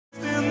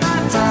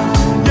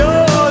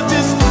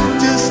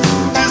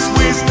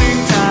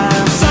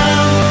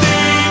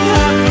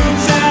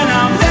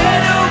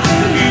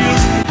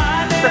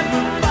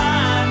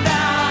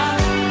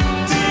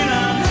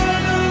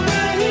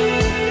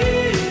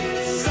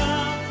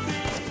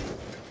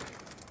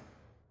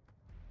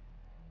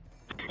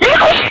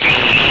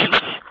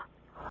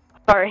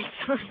Sorry.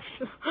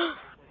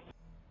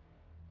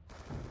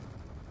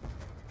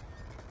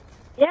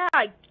 Yeah,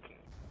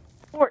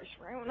 of course,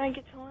 right when I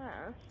get to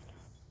last.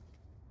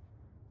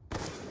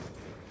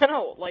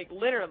 No, like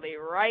literally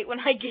right when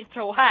I get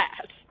to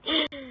last.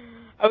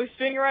 I was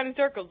spinning around in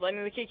circles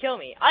letting the kid kill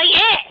me. I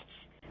hit!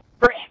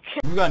 Brick!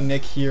 We've got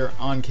Nick here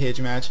on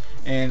Cage Match,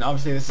 and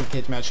obviously this is a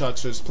Cage Match shot,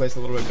 so it's placed a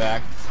little bit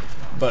back.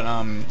 But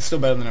still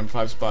better than the number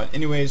 5 spot.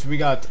 Anyways, we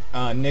got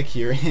Nick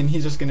here, and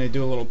he's just gonna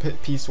do a little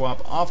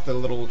P-swap off the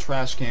little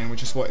trash can,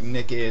 which is what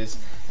Nick is.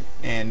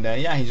 And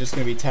yeah, he's just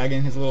gonna be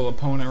tagging his little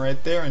opponent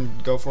right there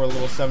and go for a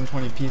little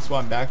 720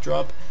 P-swap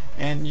backdrop,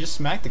 and you just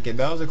smack the kid.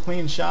 That was a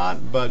clean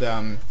shot, but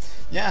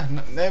yeah,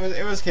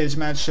 it was Cage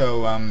Match,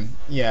 so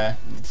yeah,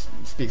 it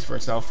speaks for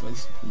itself.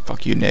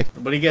 Fuck you, Nick.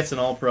 But he gets an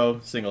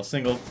all-pro single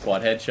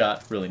quad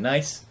headshot. Really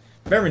nice,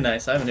 very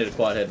nice. I haven't hit a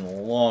quad head in a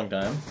long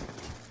time.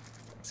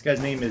 This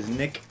guy's name is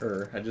Nick.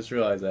 I just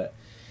realized that.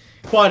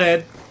 Quad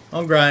head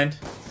on grind,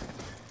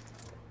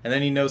 and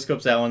then he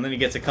no-scopes that one. Then he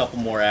gets a couple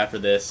more after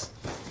this.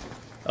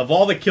 Of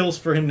all the kills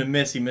for him to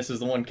miss, he misses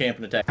the one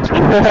camping attack.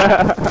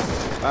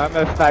 I'm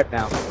gonna snipe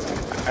now.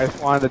 I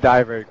just wanted to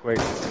die very quick.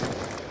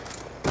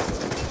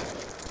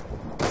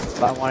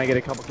 But I want to get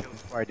a couple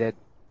kills before I did.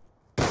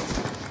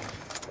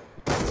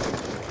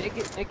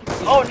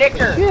 Oh,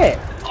 Nicker! Shit!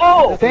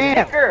 Oh,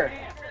 damn! Nicker!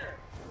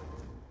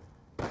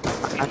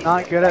 I'm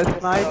not good at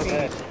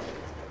sniping.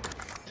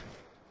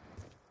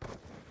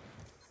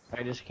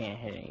 I just can't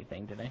hit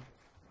anything today.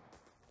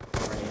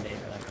 Or any day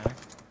for that matter.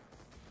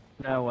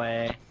 No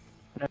way.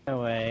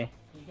 No way.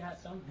 He got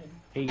something.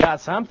 He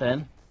got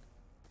something?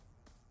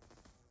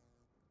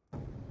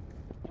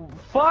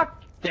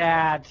 Fuck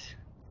that!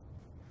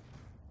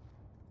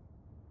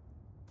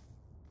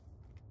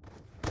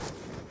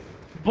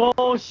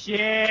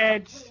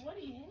 Bullshit! What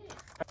do you hit?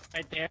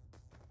 Right there.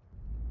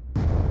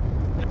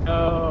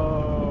 No.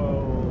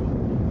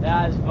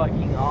 That is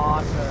fucking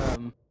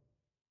awesome.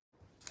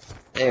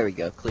 There we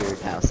go, cleared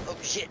house. Oh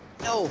shit!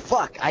 No,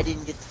 fuck! I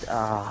didn't get to,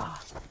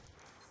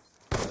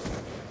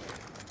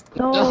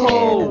 No!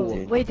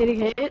 Oh. Wait, did he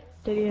hit it?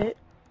 Did he hit?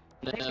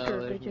 No, Nicker,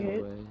 there's did you no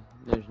hit? way.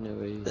 There's no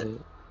way you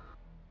hit.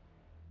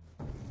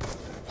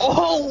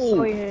 Oh!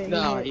 Oh, he hit.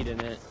 No, He he hit.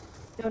 didn't.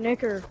 Yo,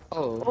 Nicker.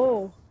 Oh.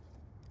 Oh.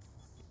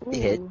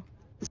 He hit. Ooh.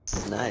 This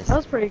is nice. That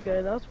was pretty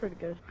good. That was pretty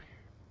good.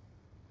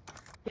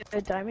 Yeah,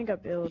 Diamond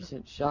got built.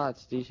 Decent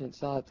shots, decent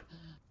shots.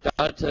 Shout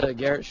out to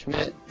Garrett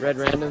Schmidt, Red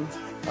Random.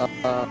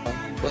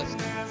 What's...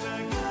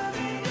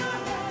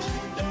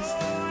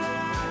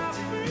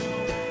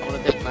 I want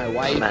to thank my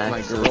wife, I'm my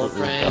absolutely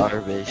girlfriend,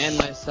 garbage. and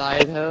my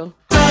side hoe.